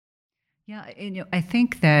Yeah, I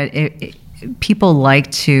think that people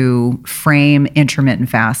like to frame intermittent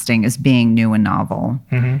fasting as being new and novel.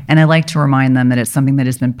 And I like to remind them that it's something that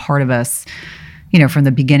has been part of us, from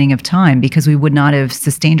the beginning of time, because we would not have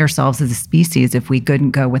sustained ourselves as a species if we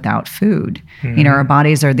couldn't go without food. Our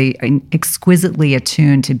bodies are exquisitely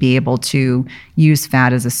attuned to be able to use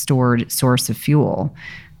fat as a stored source of fuel.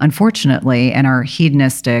 Unfortunately, in our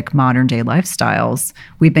hedonistic modern day lifestyles,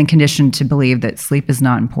 we've been conditioned to believe that sleep is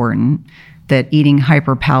not important, that eating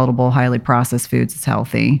hyper palatable, highly processed foods is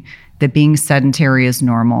healthy, that being sedentary is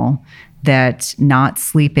normal, that not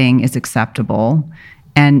sleeping is acceptable,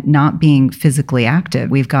 and not being physically active.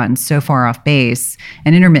 We've gotten so far off base.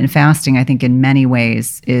 And intermittent fasting, I think, in many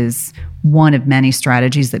ways is one of many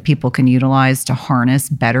strategies that people can utilize to harness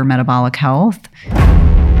better metabolic health.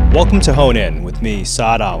 Welcome to Hone In with me,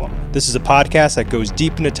 Saad Alam. This is a podcast that goes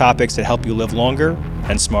deep into topics that help you live longer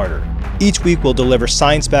and smarter. Each week, we'll deliver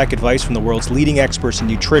science-backed advice from the world's leading experts in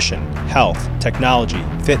nutrition, health, technology,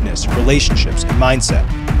 fitness, relationships, and mindset.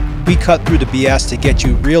 We cut through the BS to get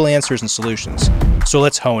you real answers and solutions. So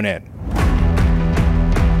let's hone in.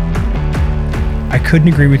 I couldn't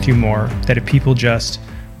agree with you more that if people just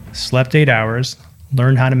slept 8 hours,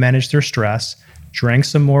 learned how to manage their stress, drank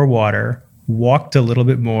some more water, walked a little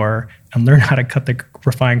bit more, and learned how to cut the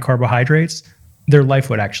refined carbohydrates, their life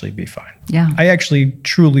would actually be fine. Yeah. I actually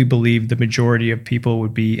truly believe the majority of people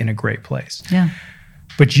would be in a great place. Yeah.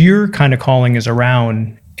 But your kind of calling is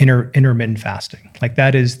around intermittent fasting. Like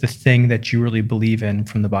that is the thing that you really believe in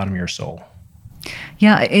from the bottom of your soul.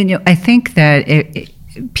 Yeah, I think that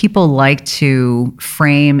people like to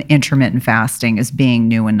frame intermittent fasting as being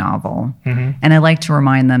new and novel. And I like to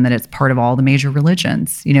remind them that it's part of all the major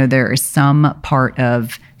religions. There is some part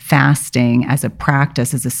of fasting as a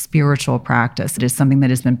practice, as a spiritual practice. It is something that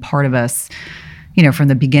has been part of us, from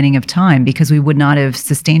the beginning of time, because we would not have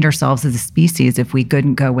sustained ourselves as a species if we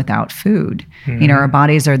couldn't go without food. Our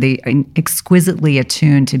bodies are exquisitely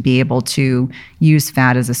attuned to be able to use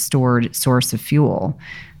fat as a stored source of fuel.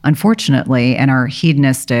 Unfortunately, in our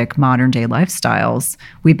hedonistic modern day lifestyles,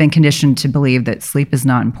 we've been conditioned to believe that sleep is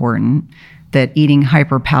not important, that eating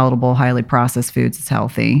hyper palatable, highly processed foods is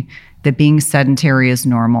healthy, that being sedentary is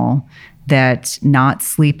normal, that not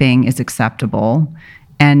sleeping is acceptable,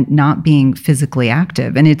 and not being physically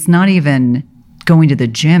active. And it's not even going to the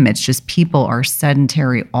gym. It's just people are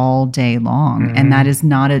sedentary all day long. And that is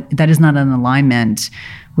not an alignment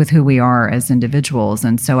with who we are as individuals.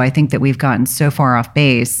 And so I think that we've gotten so far off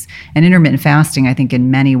base. And intermittent fasting, I think,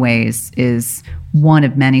 in many ways is one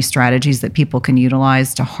of many strategies that people can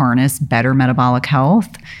utilize to harness better metabolic health.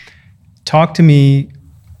 Talk to me,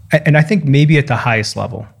 and I think maybe at the highest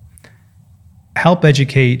level, help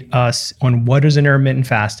educate us on what is intermittent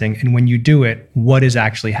fasting, and when you do it, what is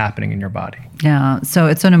actually happening in your body? Yeah, so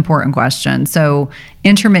it's an important question. So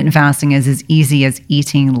intermittent fasting is as easy as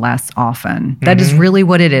eating less often. That is really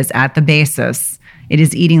what it is at the basis. It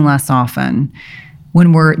is eating less often.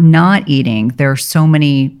 When we're not eating, there are so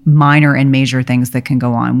many minor and major things that can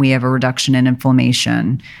go on. We have a reduction in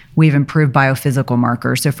inflammation. We've improved biophysical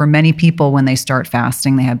markers. So for many people, when they start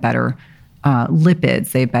fasting, they have better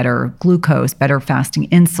lipids, they have better glucose, better fasting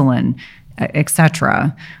insulin, et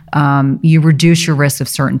cetera. You reduce your risk of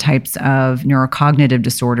certain types of neurocognitive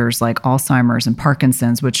disorders like Alzheimer's and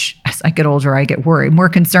Parkinson's, which as I get older, I get worried, more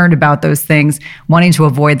concerned about those things, wanting to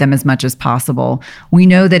avoid them as much as possible. We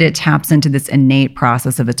know that it taps into this innate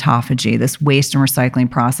process of autophagy, this waste and recycling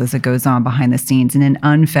process that goes on behind the scenes. In an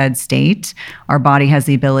unfed state, our body has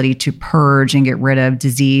the ability to purge and get rid of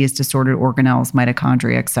disease, disordered organelles,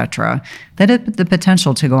 mitochondria, et cetera, that have the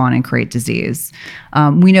potential to go on and create disease.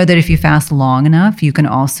 We know that if you fast long enough, you can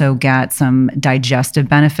also get some digestive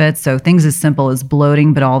benefits. So things as simple as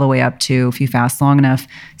bloating, but all the way up to, if you fast long enough,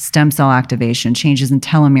 stem cell activation, changes in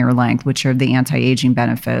telomere length, which are the anti-aging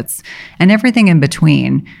benefits, and everything in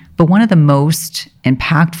between. But one of the most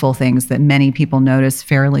impactful things that many people notice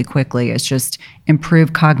fairly quickly is just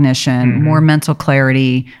improved cognition, more mental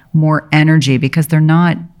clarity, more energy, because they're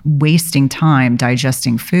not wasting time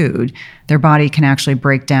digesting food. Their body can actually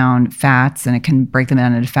break down fats, and it can break them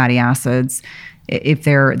down into fatty acids. If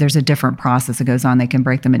there's a different process that goes on, they can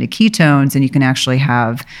break them into ketones, and you can actually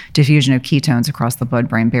have diffusion of ketones across the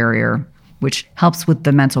blood-brain barrier, which helps with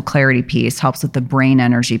the mental clarity piece, helps with the brain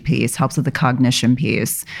energy piece, helps with the cognition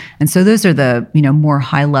piece. And so those are the, more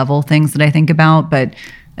high-level things that I think about. But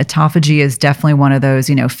autophagy is definitely one of those,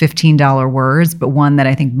 $15 words, but one that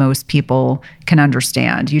I think most people can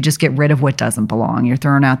understand. You just get rid of what doesn't belong. You're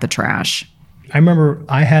throwing out the trash. I remember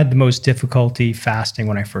I had the most difficulty fasting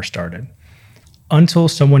when I first started. until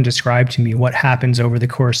someone described to me what happens over the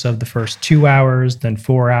course of the first 2 hours, then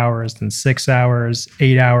 4 hours, then 6 hours,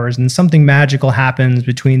 8 hours, and something magical happens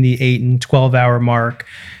between the 8 and 12 hour mark.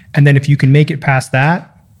 And then if you can make it past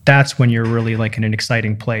that, that's when you're really like in an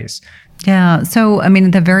exciting place. Yeah. So, I mean,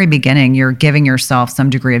 at the very beginning, you're giving yourself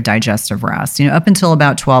some degree of digestive rest. Up until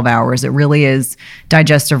about 12 hours, it really is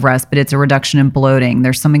digestive rest, but it's a reduction in bloating.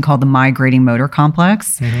 There's something called the migrating motor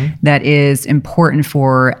complex that is important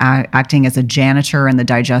for acting as a janitor in the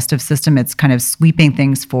digestive system. It's kind of sweeping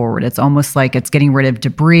things forward. It's almost like it's getting rid of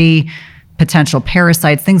debris, potential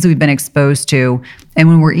parasites, things that we've been exposed to. And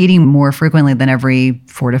when we're eating more frequently than every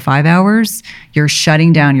 4 to 5 hours, you're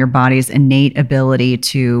shutting down your body's innate ability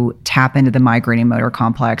to tap into the migrating motor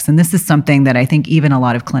complex. And this is something that I think even a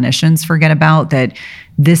lot of clinicians forget about, that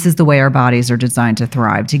this is the way our bodies are designed to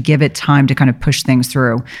thrive, to give it time to kind of push things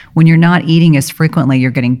through. When you're not eating as frequently,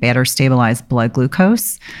 you're getting better stabilized blood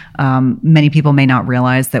glucose. Many people may not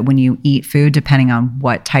realize that when you eat food, depending on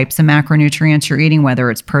what types of macronutrients you're eating, whether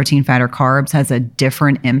it's protein, fat, or carbs, has a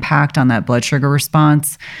different impact on that blood sugar response.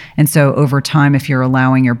 And so over time, if you're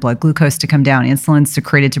allowing your blood glucose to come down, insulin's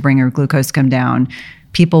secreted to bring your glucose to come down,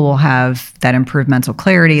 people will have that improved mental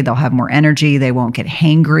clarity. They'll have more energy. They won't get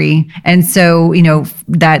hangry. And so,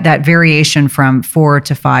 that variation from 4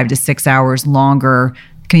 to 5 to 6 hours longer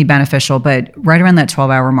can be beneficial. But right around that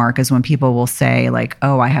 12-hour mark is when people will say like,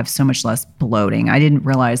 oh, I have so much less bloating. I didn't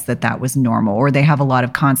realize that was normal. Or they have a lot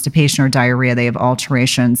of constipation or diarrhea. They have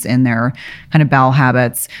alterations in their kind of bowel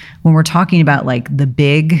habits. When we're talking about like the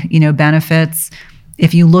big, benefits,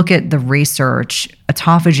 if you look at the research,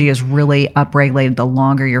 autophagy is really upregulated the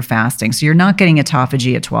longer you're fasting. So you're not getting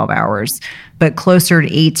autophagy at 12 hours, but closer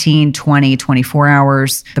to 18, 20, 24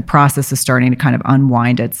 hours, the process is starting to kind of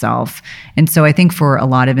unwind itself. And so I think for a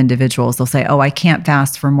lot of individuals, they'll say, oh, I can't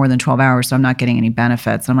fast for more than 12 hours, so I'm not getting any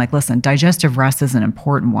benefits. And I'm like, listen, digestive rest is an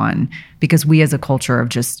important one because we as a culture have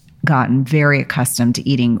just gotten very accustomed to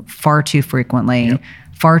eating far too frequently,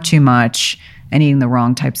 far too much, and eating the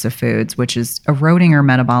wrong types of foods, which is eroding our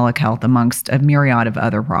metabolic health amongst a myriad of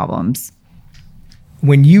other problems.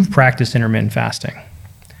 When you've practiced intermittent fasting,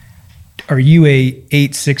 are you a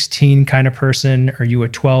 8-16 kind of person? Are you a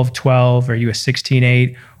 12-12? Are you a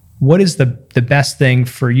 16-8? What is the best thing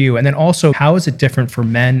for you? And then also, how is it different for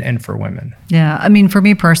men and for women? Yeah, I mean, for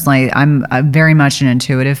me personally, I'm very much an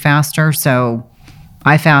intuitive faster. So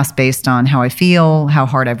I fast based on how I feel, how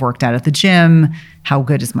hard I've worked out at the gym, how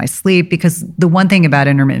good is my sleep. Because the one thing about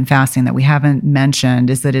intermittent fasting that we haven't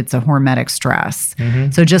mentioned is that it's a hormetic stress.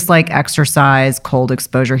 So just like exercise, cold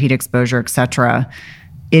exposure, heat exposure, et cetera,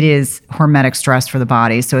 it is hormetic stress for the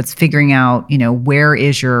body. So it's figuring out, where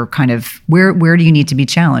is your kind of, where do you need to be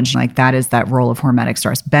challenged? Like that is that role of hormetic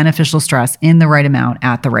stress, beneficial stress in the right amount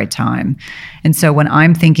at the right time. And so when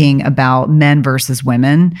I'm thinking about men versus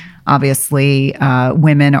women, obviously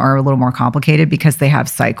women are a little more complicated because they have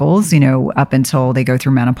cycles, up until they go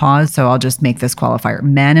through menopause. So I'll just make this qualifier.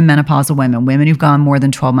 Men and menopausal women who've gone more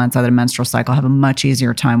than 12 months out of the menstrual cycle have a much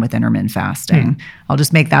easier time with intermittent fasting. I'll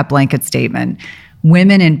just make that blanket statement.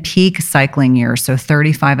 Women in peak cycling years, so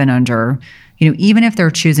 35 and under, even if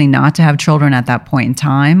they're choosing not to have children at that point in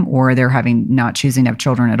time, or they're not choosing to have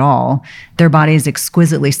children at all, their body is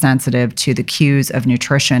exquisitely sensitive to the cues of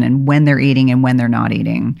nutrition and when they're eating and when they're not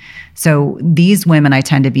eating. So these women I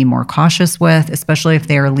tend to be more cautious with, especially if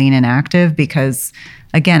they are lean and active, because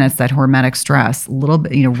again, it's that hormetic stress, a little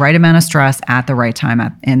bit, right amount of stress at the right time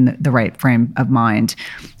in the right frame of mind.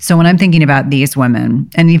 So when I'm thinking about these women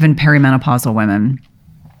and even perimenopausal women,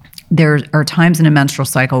 there are times in a menstrual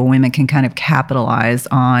cycle when women can kind of capitalize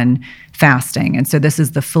on fasting. And so this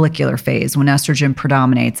is the follicular phase when estrogen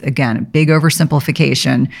predominates. Again, big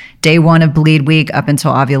oversimplification. Day 1 of bleed week up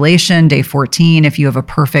until ovulation, day 14, if you have a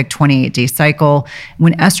perfect 28-day cycle.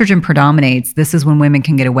 When estrogen predominates, this is when women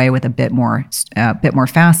can get away with a bit more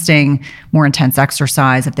fasting, more intense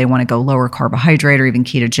exercise. If they want to go lower carbohydrate or even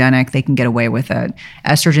ketogenic, they can get away with it.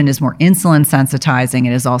 Estrogen is more insulin sensitizing.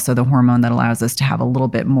 It is also the hormone that allows us to have a little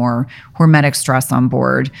bit more hormetic stress on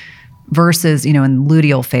board. Versus, in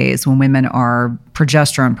luteal phase, when women are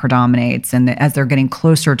progesterone predominates, and as they're getting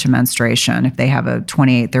closer to menstruation, if they have a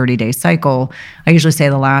 28, 30-day cycle, I usually say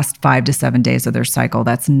the last 5 to 7 days of their cycle,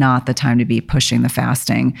 that's not the time to be pushing the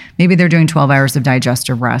fasting. Maybe they're doing 12 hours of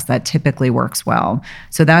digestive rest. That typically works well.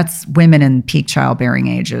 So that's women in peak childbearing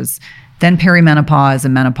ages. Then perimenopause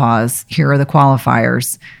and menopause, here are the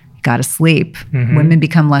qualifiers. Got to sleep. Women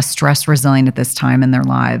become less stress resilient at this time in their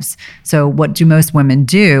lives. So what do most women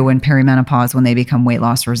do in perimenopause when they become weight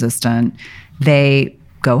loss resistant? They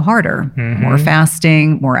go harder, more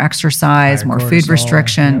fasting, more exercise, more food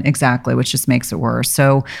restriction, exactly, which just makes it worse.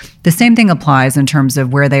 So the same thing applies in terms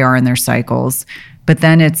of where they are in their cycles, but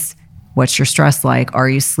then it's, what's your stress like? Are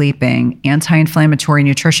you sleeping? Anti-inflammatory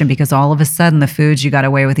nutrition, because all of a sudden the foods you got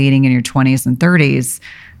away with eating in your 20s and 30s,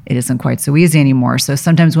 it isn't quite so easy anymore. So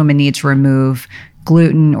sometimes women need to remove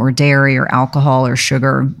gluten or dairy or alcohol or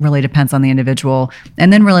sugar, really depends on the individual.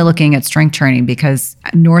 And then really looking at strength training, because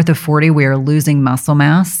north of 40, we are losing muscle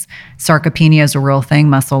mass. Sarcopenia is a real thing,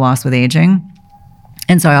 muscle loss with aging.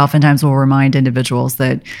 And so I oftentimes will remind individuals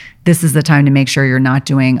that this is the time to make sure you're not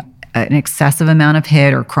doing an excessive amount of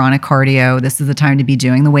HIIT or chronic cardio. This is the time to be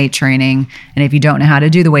doing the weight training. And if you don't know how to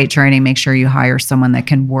do the weight training, make sure you hire someone that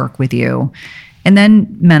can work with you. And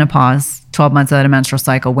then menopause, 12 months out of menstrual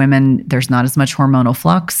cycle, women, there's not as much hormonal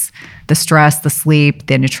flux. The stress, the sleep,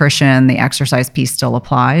 the nutrition, the exercise piece still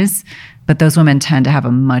applies, but those women tend to have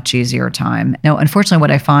a much easier time. Now, unfortunately,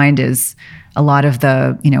 what I find is a lot of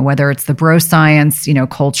the, whether it's the bro science,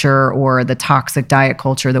 culture or the toxic diet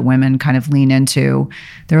culture that women kind of lean into,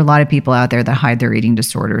 there are a lot of people out there that hide their eating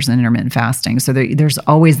disorders and intermittent fasting. So there's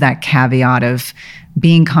always that caveat of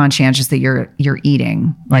being conscientious that you're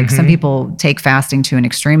eating. Like some people take fasting to an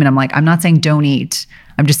extreme, and I'm like, I'm not saying don't eat.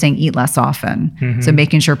 I'm just saying eat less often. So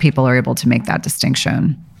making sure people are able to make that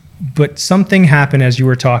distinction. But something happened as you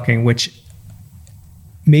were talking, which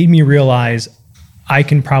made me realize I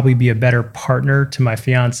can probably be a better partner to my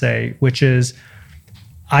fiance, which is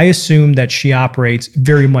I assume that she operates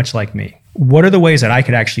very much like me. What are the ways that I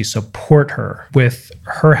could actually support her with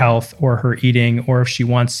her health or her eating, or if she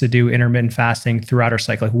wants to do intermittent fasting throughout her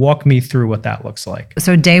cycle? Like, walk me through what that looks like.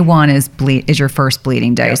 So day one is your first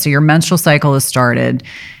bleeding day. Yep. So your menstrual cycle has started.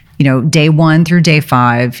 Day 1 through day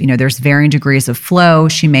 5, there's varying degrees of flow.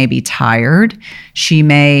 She may be tired. She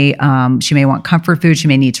may want comfort food. She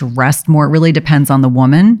may need to rest more. It really depends on the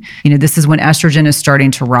woman. This is when estrogen is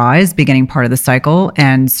starting to rise, beginning part of the cycle.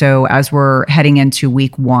 And so as we're heading into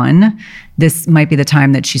week 1, this might be the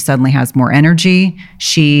time that she suddenly has more energy.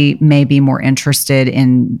 She may be more interested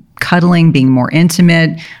in cuddling, being more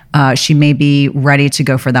intimate. She may be ready to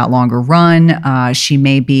go for that longer run. She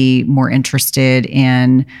may be more interested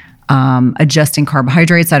in adjusting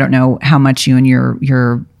carbohydrates. I don't know how much you and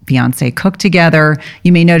your fiance cook together.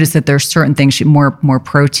 You may notice that there's certain things, more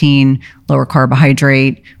protein, lower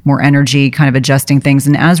carbohydrate, more energy, kind of adjusting things.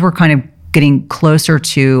 And as we're kind of getting closer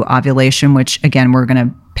to ovulation, which again, we're going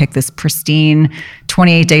to pick this pristine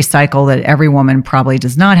 28-day cycle that every woman probably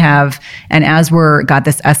does not have. And as got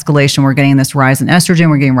this escalation, we're getting this rise in estrogen,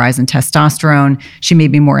 we're getting rise in testosterone. She may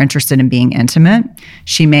be more interested in being intimate.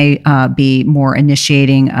 She may be more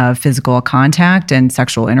initiating of physical contact and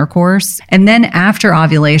sexual intercourse. And then after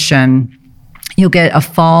ovulation, you'll get a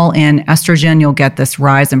fall in estrogen. You'll get this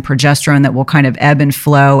rise in progesterone that will kind of ebb and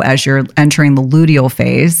flow as you're entering the luteal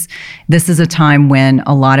phase. This is a time when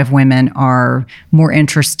a lot of women are more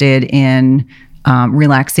interested in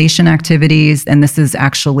relaxation activities. And this is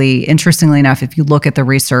actually, interestingly enough, if you look at the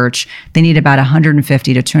research, they need about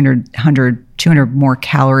 150 to 200 more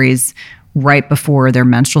calories right before their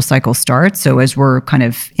menstrual cycle starts. So as we're kind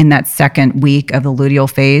of in that second week of the luteal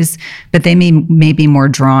phase, but they may be more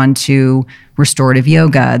drawn to restorative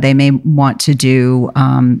yoga. They may want to do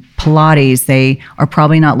Pilates. They are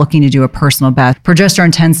probably not looking to do a personal bath.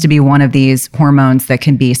 Progesterone tends to be one of these hormones that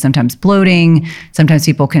can be sometimes bloating. Sometimes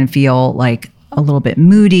people can feel like a little bit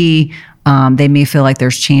moody. They may feel like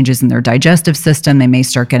there's changes in their digestive system. They may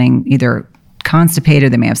start getting either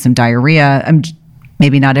constipated. They may have some diarrhea.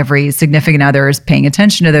 Maybe not every significant other is paying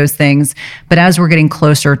attention to those things, but as we're getting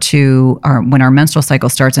closer to when our menstrual cycle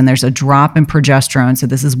starts and there's a drop in progesterone, so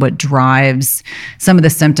this is what drives some of the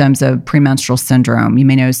symptoms of premenstrual syndrome. You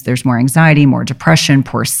may notice there's more anxiety, more depression,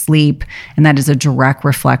 poor sleep, and that is a direct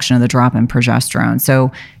reflection of the drop in progesterone.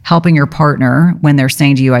 So helping your partner when they're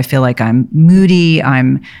saying to you, I feel like I'm moody,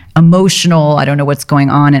 I'm emotional, I don't know what's going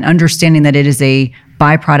on, and understanding that it is a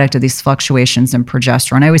byproduct of these fluctuations in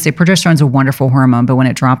progesterone. I always say progesterone is a wonderful hormone, but when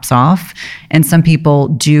it drops off, and some people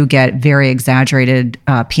do get very exaggerated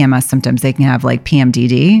PMS symptoms, they can have like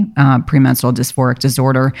PMDD, premenstrual dysphoric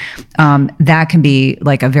disorder. That can be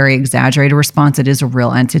like a very exaggerated response. It is a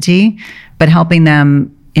real entity, but helping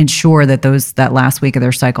them ensure that that last week of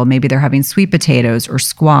their cycle, maybe they're having sweet potatoes or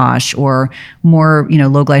squash or more,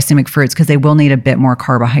 low glycemic fruits, because they will need a bit more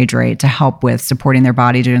carbohydrate to help with supporting their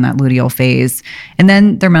body during that luteal phase. And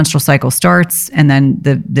then their menstrual cycle starts, and then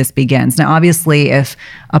this begins. Now, obviously, if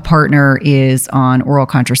a partner is on oral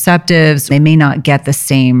contraceptives, they may not get the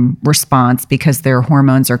same response because their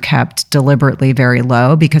hormones are kept deliberately very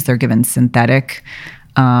low because they're given synthetic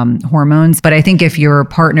hormones. But I think if your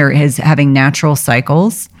partner is having natural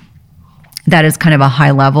cycles, that is kind of a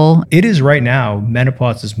high level. It is right now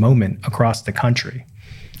menopause's moment across the country.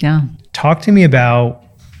 Yeah. Talk to me about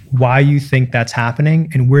why you think that's happening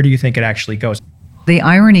and where do you think it actually goes? The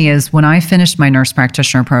irony is when I finished my nurse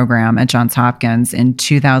practitioner program at Johns Hopkins in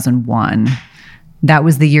 2001, that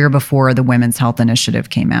was the year before the Women's Health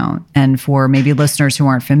Initiative came out. And for maybe listeners who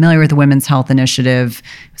aren't familiar with the Women's Health Initiative,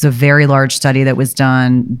 it was a very large study that was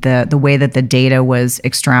done. The way that the data was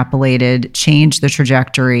extrapolated changed the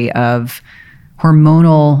trajectory of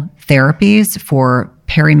hormonal therapies for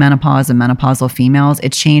perimenopause and menopausal females.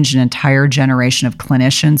 It changed an entire generation of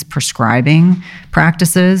clinicians prescribing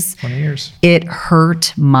practices. 20 years. It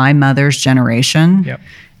hurt my mother's generation. Yep.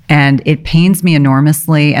 And it pains me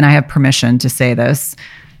enormously, and I have permission to say this.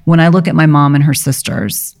 When I look at my mom and her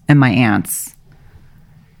sisters and my aunts,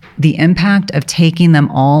 the impact of taking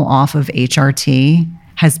them all off of HRT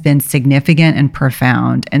has been significant and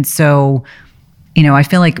profound. And so, I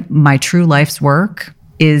feel like my true life's work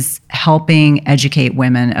is helping educate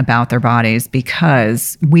women about their bodies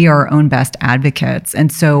because we are our own best advocates.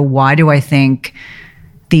 And so why do I think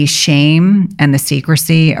the shame and the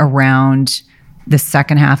secrecy around the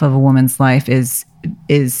second half of a woman's life is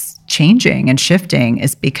changing and shifting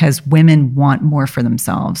is because women want more for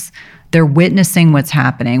themselves. They're witnessing what's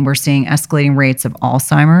happening. We're seeing escalating rates of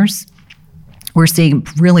Alzheimer's. We're seeing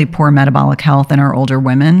really poor metabolic health in our older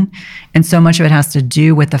women. And so much of it has to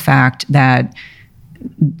do with the fact that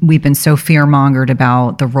we've been so fear-mongered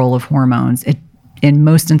about the role of hormones. In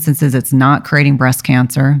most instances, it's not creating breast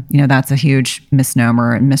cancer. That's a huge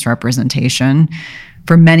misnomer and misrepresentation.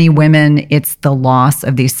 For many women, it's the loss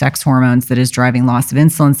of these sex hormones that is driving loss of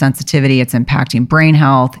insulin sensitivity. It's impacting brain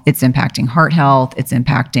health. It's impacting heart health. It's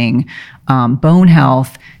impacting bone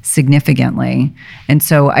health significantly. And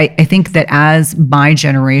so I think that as my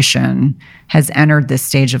generation has entered this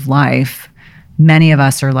stage of life, many of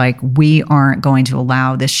us are like, we aren't going to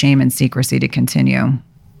allow this shame and secrecy to continue.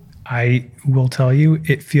 I will tell you,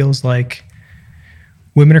 it feels like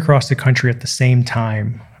women across the country at the same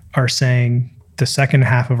time are saying the second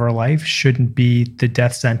half of our life shouldn't be the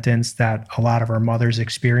death sentence that a lot of our mothers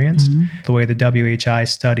experienced. Mm-hmm. The way the WHI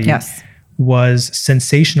study was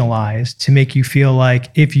sensationalized to make you feel like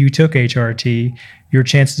if you took HRT, your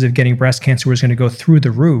chances of getting breast cancer was going to go through the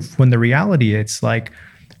roof, when the reality it's like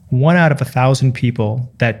 1 out of 1,000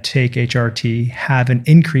 people that take HRT have an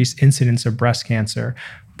increased incidence of breast cancer.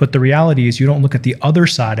 But the reality is you don't look at the other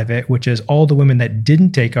side of it, which is all the women that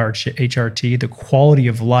didn't take HRT, the quality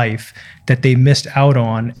of life that they missed out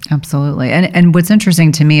on. Absolutely. And what's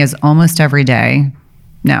interesting to me is almost every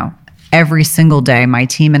single day, my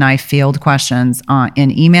team and I field questions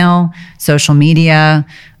in email, social media,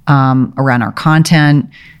 around our content,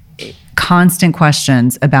 constant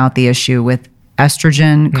questions about the issue with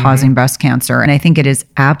estrogen causing breast cancer. And I think it is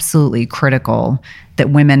absolutely critical that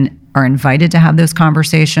women are invited to have those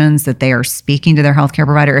conversations, that they are speaking to their healthcare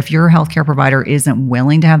provider. If your healthcare provider isn't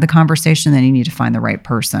willing to have the conversation, then you need to find the right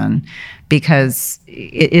person, because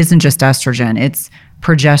it isn't just estrogen. It's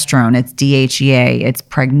progesterone, it's DHEA, it's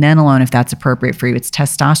pregnenolone if that's appropriate for you, it's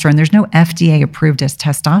testosterone. There's no FDA approved as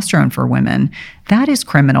testosterone for women. That is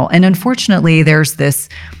criminal. And unfortunately, there's this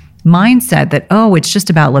mindset that, it's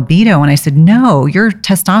just about libido. And I said, no, your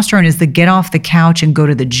testosterone is the get off the couch and go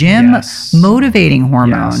to the gym motivating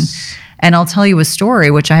hormone. Yes. And I'll tell you a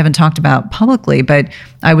story, which I haven't talked about publicly, but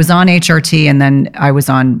I was on HRT and then I was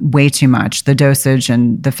on way too much. The dosage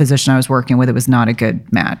and the physician I was working with, it was not a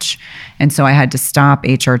good match. And so I had to stop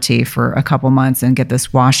HRT for a couple months and get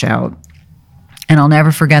this washout. And I'll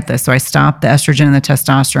never forget this. So I stopped the estrogen and the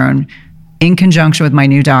testosterone in conjunction with my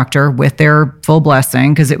new doctor, with their full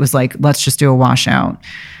blessing, because it was like, let's just do a washout.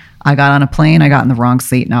 I got on a plane. I got in the wrong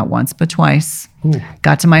seat, not once, but twice. Ooh.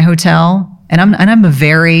 Got to my hotel, and I'm a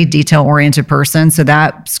very detail-oriented person, so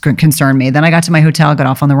that concerned me. Then I got to my hotel, got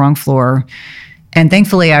off on the wrong floor, and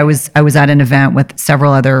thankfully I was at an event with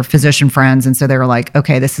several other physician friends, and so they were like,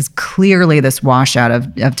 okay, this is clearly this washout of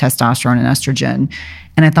testosterone and estrogen.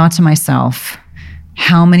 And I thought to myself,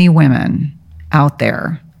 how many women out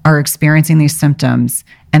there are experiencing these symptoms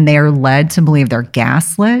and they are led to believe they're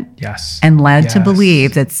gaslit and led to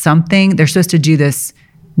believe that they're supposed to do this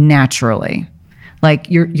naturally. Like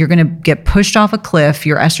you're going to get pushed off a cliff,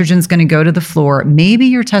 your estrogen's going to go to the floor. Maybe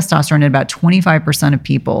your testosterone in about 25% of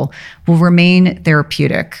people will remain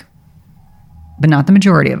therapeutic, but not the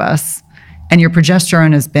majority of us. And your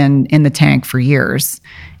progesterone has been in the tank for years.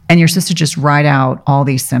 And you're supposed to just ride out all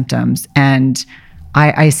these symptoms. And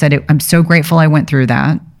I said, I'm so grateful I went through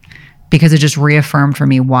that, because it just reaffirmed for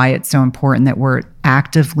me why it's so important that we're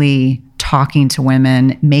actively talking to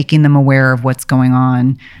women, making them aware of what's going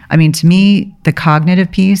on. I mean, to me, the cognitive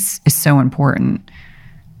piece is so important.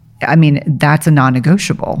 I mean, that's a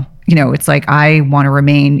non-negotiable. It's like I want to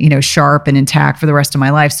remain, sharp and intact for the rest of my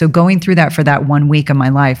life. So going through that for that 1 week of my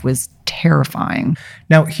life was terrifying.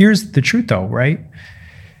 Now, here's the truth though, right?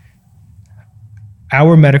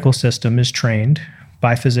 Our medical system is trained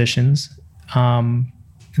by physicians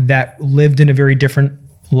that lived in a very different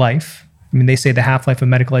life. I mean, they say the half-life of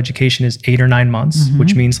medical education is 8 or 9 months,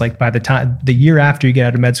 which means like by the year after you get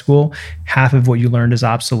out of med school, half of what you learned is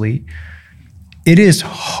obsolete. It is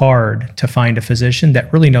hard to find a physician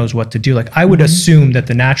that really knows what to do. Like I would assume that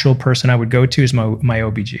the natural person I would go to is my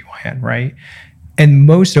OBGYN, right? And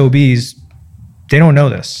most OBs, they don't know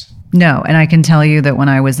this. No, and I can tell you that when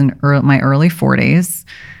I was in my early 40s,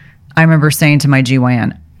 I remember saying to my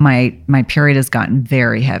GYN, my period has gotten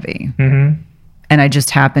very heavy. And I just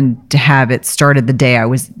happened to have it started the day I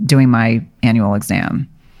was doing my annual exam.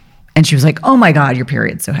 And she was like, oh my God, your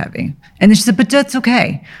period's so heavy. And then she said, but that's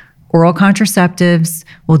okay. Oral contraceptives,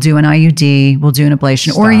 we'll do an IUD, we'll do an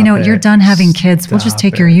ablation. Or, you're done having kids, we'll just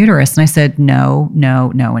take your uterus. And I said, no, no,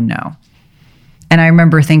 no, and no. And I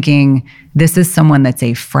remember thinking, this is someone that's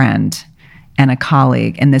a friend and a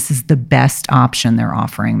colleague, and this is the best option they're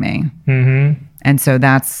offering me. And so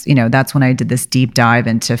that's when I did this deep dive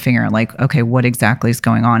into figuring out like, okay, what exactly is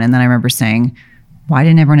going on? And then I remember saying, why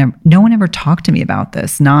didn't no one ever talk to me about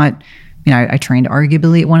this? I trained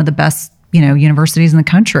arguably at one of the best universities in the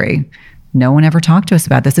country. No one ever talked to us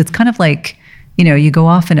about this. It's kind of like, you go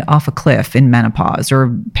off a cliff in menopause or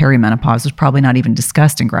perimenopause. It's probably not even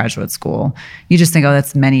discussed in graduate school. You just think, oh,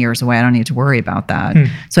 that's many years away. I don't need to worry about that.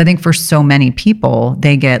 So I think for so many people,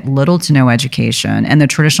 they get little to no education. And the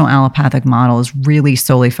traditional allopathic model is really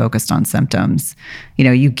solely focused on symptoms.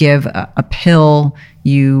 You give a pill,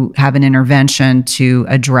 you have an intervention to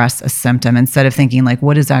address a symptom instead of thinking like,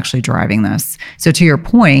 what is actually driving this? So to your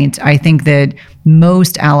point, I think that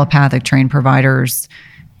most allopathic trained providers,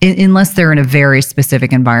 unless they're in a very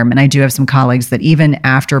specific environment, I do have some colleagues that even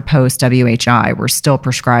after post WHI were still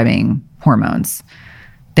prescribing hormones.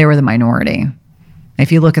 They were the minority.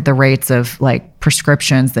 If you look at the rates of like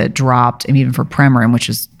prescriptions that dropped, and even for Premarin, which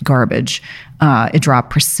is garbage, it dropped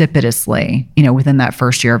precipitously, within that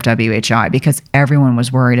first year of WHI because everyone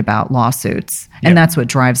was worried about lawsuits. And that's what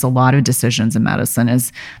drives a lot of decisions in medicine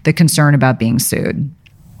is the concern about being sued.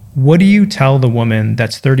 What do you tell the woman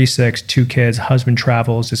that's 36, 2 kids, husband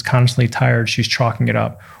travels, is constantly tired, she's chalking it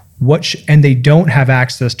up, and they don't have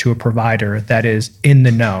access to a provider that is in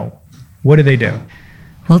the know? What do they do?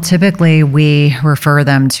 Well, typically we refer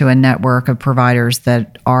them to a network of providers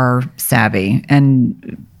that are savvy.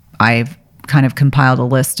 And I've kind of compiled a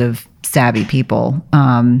list of savvy people.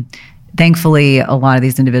 Thankfully, a lot of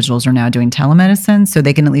these individuals are now doing telemedicine, so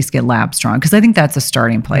they can at least get labs drawn, because I think that's a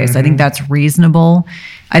starting place. I think that's reasonable.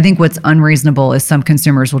 I think what's unreasonable is some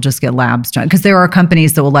consumers will just get labs done, because there are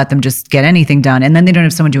companies that will let them just get anything done, and then they don't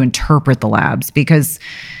have someone to interpret the labs, because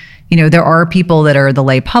there are people that are the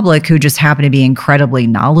lay public who just happen to be incredibly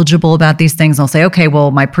knowledgeable about these things. They'll say, okay,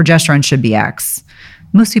 well, my progesterone should be X.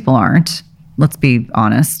 Most people aren't. Let's be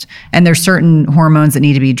honest. And there's certain hormones that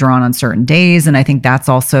need to be drawn on certain days. And I think that's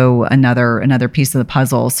also another piece of the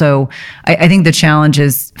puzzle. So I think the challenge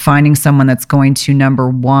is finding someone that's going to, number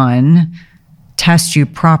one, test you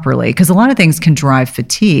properly. Because a lot of things can drive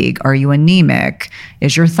fatigue. Are you anemic?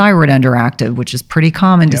 Is your thyroid underactive, which is pretty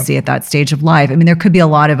common to see at that stage of life? I mean, there could be a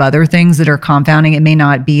lot of other things that are confounding. It may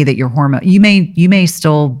not be that your hormone, you may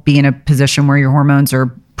still be in a position where your hormones are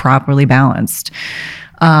properly balanced.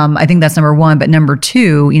 I think that's number one. But number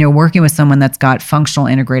two, working with someone that's got functional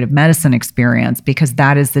integrative medicine experience, because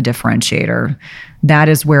that is the differentiator. That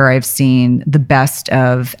is where I've seen the best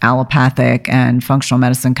of allopathic and functional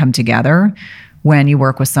medicine come together, when you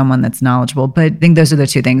work with someone that's knowledgeable. But I think those are the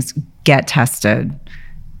two things: get tested,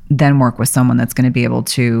 then work with someone that's going to be able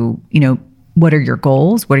to, what are your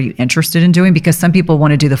goals? What are you interested in doing? Because some people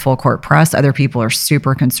want to do the full court press. Other people are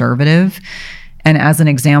super conservative. And as an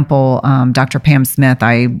example, Dr. Pam Smith,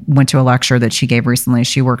 I went to a lecture that she gave recently.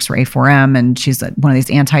 She works for A4M, and she's one of these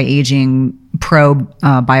anti-aging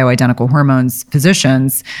bioidentical hormones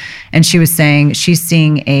physicians. And she was saying she's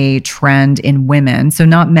seeing a trend in women, so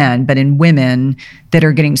not men, but in women that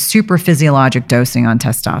are getting super physiologic dosing on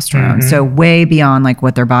testosterone. So way beyond like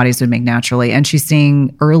what their bodies would make naturally. And she's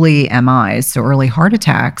seeing early MIs, so early heart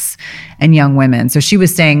attacks in young women. So she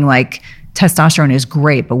was saying like, testosterone is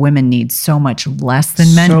great, but women need so much less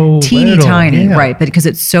than men. So teeny little, tiny, right? But because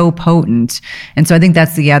it's so potent. And so I think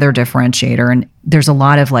that's the other differentiator. And there's a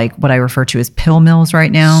lot of like what I refer to as pill mills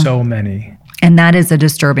right now. So many. And that is a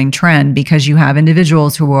disturbing trend because you have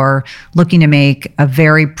individuals who are looking to make a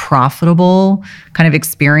very profitable kind of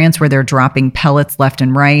experience where they're dropping pellets left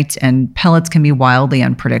and right, and pellets can be wildly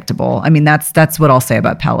unpredictable. I mean, that's what I'll say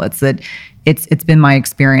about pellets, that it's been my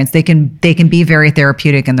experience. They can be very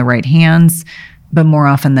therapeutic in the right hands, but more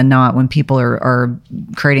often than not, when people are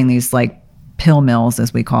creating these like pill mills,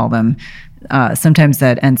 as we call them, sometimes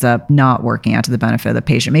that ends up not working out to the benefit of the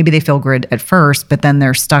patient. Maybe they feel good at first, but then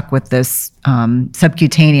they're stuck with this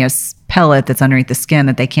subcutaneous pellet that's underneath the skin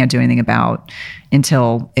that they can't do anything about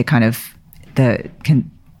until it kind of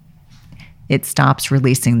it stops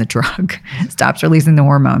releasing the drug, stops releasing the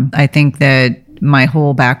hormone. I think that my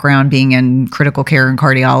whole background being in critical care and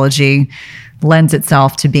cardiology lends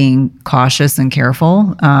itself to being cautious and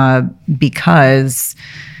careful because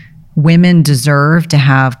women deserve to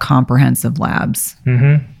have comprehensive labs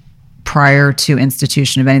prior to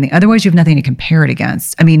institution of anything. Otherwise, you have nothing to compare it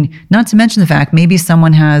against. I mean, not to mention the fact maybe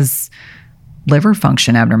someone has liver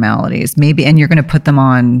function abnormalities, maybe, and you're going to put them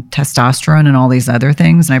on testosterone and all these other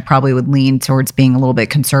things. And I probably would lean towards being a little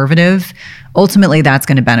bit conservative. Ultimately, that's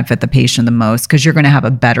going to benefit the patient the most because you're going to have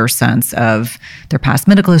a better sense of their past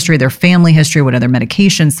medical history, their family history, what other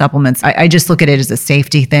medications, supplements. I just look at it as a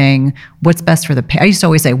safety thing. What's best for the patient? I used to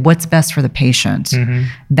always say, what's best for the patient?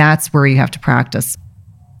 That's where you have to practice.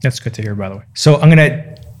 That's good to hear, by the way. So I'm going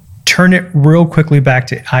to turn it real quickly back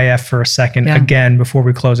to IF for a second, again, before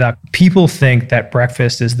we close out. People think that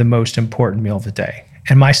breakfast is the most important meal of the day.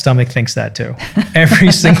 And my stomach thinks that too.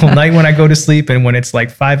 Every single night when I go to sleep and when it's like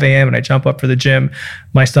 5 a.m. and I jump up for the gym,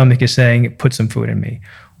 my stomach is saying, put some food in me.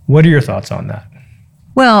 What are your thoughts on that?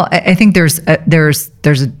 Well, I think there's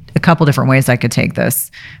a couple different ways I could take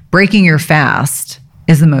this. Breaking your fast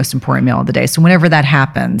is the most important meal of the day. So whenever that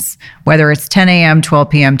happens, whether it's 10 a.m., 12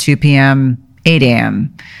 p.m., 2 p.m., 8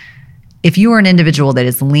 a.m., if you are an individual that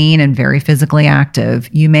is lean and very physically active,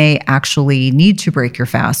 you may actually need to break your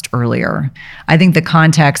fast earlier. I think the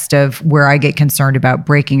context of where I get concerned about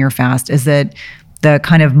breaking your fast is that the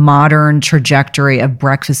kind of modern trajectory of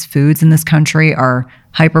breakfast foods in this country are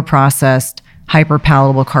hyper-processed,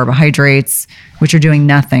 hyper-palatable carbohydrates, which are doing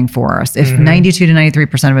nothing for us. If 92 to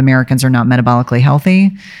 93% of Americans are not metabolically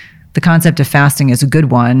healthy, the concept of fasting is a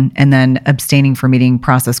good one, and then abstaining from eating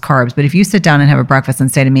processed carbs. But if you sit down and have a breakfast and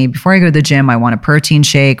say to me, before I go to the gym, I want a protein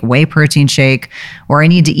shake, whey protein shake, or I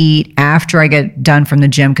need to eat after I get done from the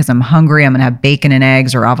gym because I'm hungry, I'm going to have bacon and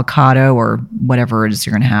eggs or avocado or whatever it is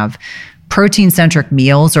you're going to have. Protein-centric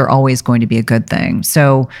meals are always going to be a good thing.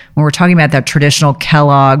 So when we're talking about that traditional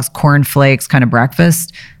Kellogg's, Corn Flakes kind of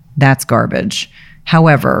breakfast, that's garbage.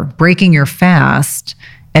 However, breaking your fast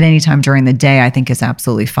at any time during the day, I think is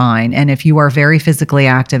absolutely fine. And if you are very physically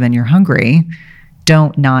active and you're hungry,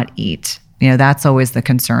 don't not eat. That's always the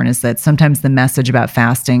concern, is that sometimes the message about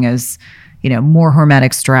fasting is, more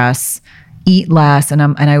hormetic stress, eat less. And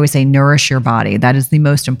I always say, nourish your body. That is the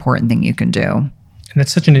most important thing you can do. And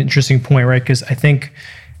that's such an interesting point, right? Because I think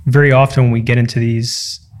very often when we get into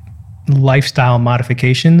these lifestyle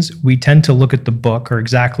modifications, we tend to look at the book or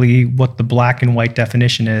exactly what the black and white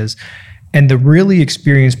definition is. And the really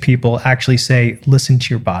experienced people actually say, listen to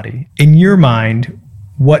your body. In your mind,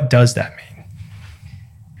 what does that mean?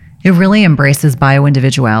 It really embraces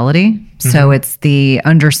bioindividuality. So it's the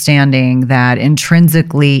understanding that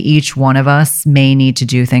intrinsically each one of us may need to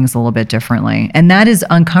do things a little bit differently. And that is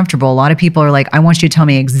uncomfortable. A lot of people are like, I want you to tell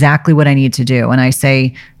me exactly what I need to do. And I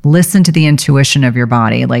say, listen to the intuition of your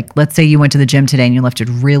body. Like, let's say you went to the gym today and you lifted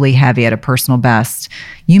really heavy at a personal best.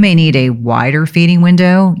 You may need a wider feeding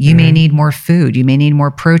window. You may need more food. You may need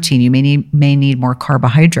more protein. You may need more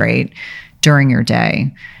carbohydrate during your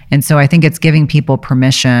day. And so I think it's giving people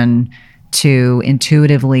permission to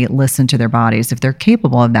intuitively listen to their bodies if they're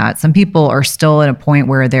capable of that. Some people are still at a point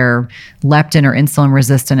where they're leptin or insulin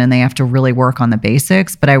resistant and they have to really work on the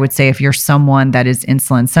basics. But I would say if you're someone that is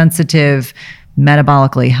insulin sensitive,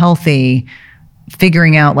 metabolically healthy,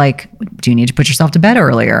 figuring out like, do you need to put yourself to bed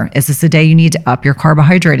earlier? Is this a day you need to up your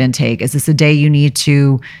carbohydrate intake? Is this a day you need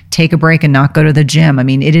to take a break and not go to the gym? I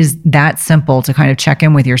mean, it is that simple to kind of check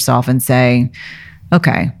in with yourself and say,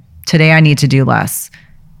 okay, today I need to do less.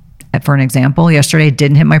 For an example, yesterday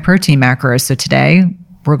didn't hit my protein macros. So today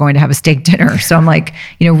we're going to have a steak dinner. So I'm like,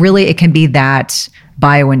 really it can be that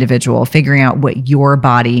bio-individual, figuring out what your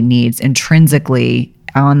body needs intrinsically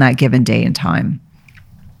on that given day and time.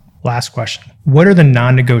 Last question. What are the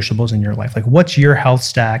non-negotiables in your life? Like, what's your health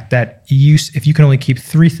stack that if you can only keep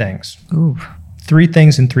 3 things, 3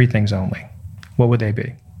 things and 3 things only, what would they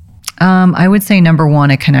be? I would say number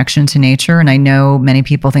 1, a connection to nature. And I know many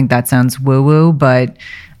people think that sounds woo-woo, but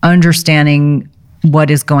understanding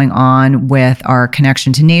what is going on with our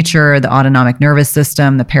connection to nature, the autonomic nervous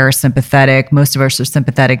system, the parasympathetic. Most of us are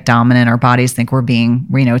sympathetic dominant. Our bodies think we're being,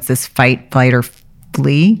 it's this fight, flight, or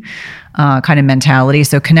flee kind of mentality.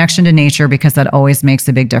 So connection to nature, because that always makes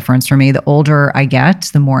a big difference for me. The older I get,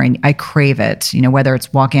 the more I crave it. Whether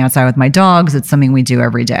it's walking outside with my dogs, it's something we do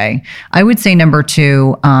every day. I would say number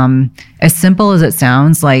 2, as simple as it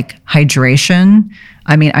sounds, like hydration.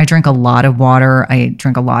 I drink a lot of water. I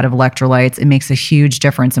drink a lot of electrolytes. It makes a huge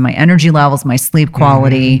difference in my energy levels, my sleep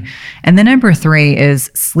quality. And then number 3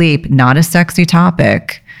 is sleep, not a sexy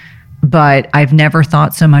topic. But I've never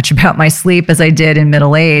thought so much about my sleep as I did in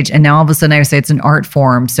middle age. And now all of a sudden I would say it's an art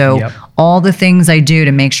form. So all the things I do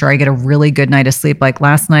to make sure I get a really good night of sleep. Like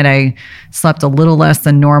last night I slept a little less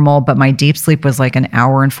than normal, but my deep sleep was like an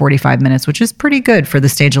hour and 45 minutes, which is pretty good for the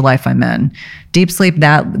stage of life I'm in. Deep sleep,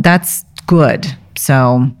 that's good.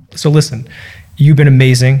 So listen, you've been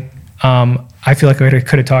amazing. I feel like I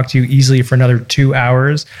could have talked to you easily for another 2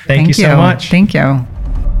 hours. Thank you so much. Thank you.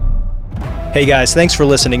 Hey guys, thanks for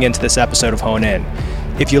listening into this episode of Hone In.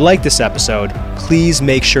 If you like this episode, please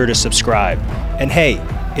make sure to subscribe. And hey,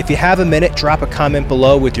 if you have a minute, drop a comment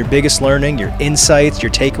below with your biggest learning, your insights,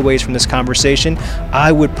 your takeaways from this conversation.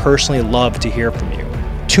 I would personally love to hear from you.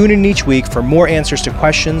 Tune in each week for more answers to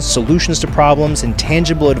questions, solutions to problems, and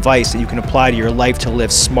tangible advice that you can apply to your life to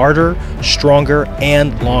live smarter, stronger,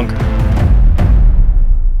 and longer.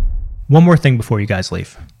 One more thing before you guys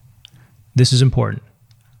leave. This is important.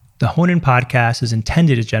 The Hone In podcast is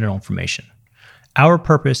intended as general information. Our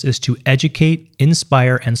purpose is to educate,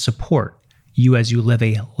 inspire, and support you as you live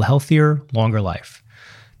a healthier, longer life.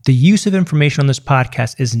 The use of information on this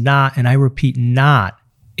podcast is not, and I repeat, not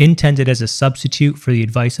intended as a substitute for the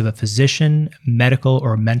advice of a physician, medical,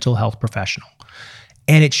 or mental health professional.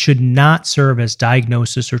 And it should not serve as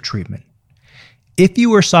diagnosis or treatment. If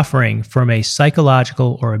you are suffering from a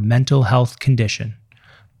psychological or a mental health condition,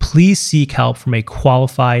 please seek help from a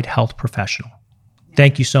qualified health professional.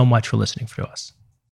 Thank you so much for listening to us.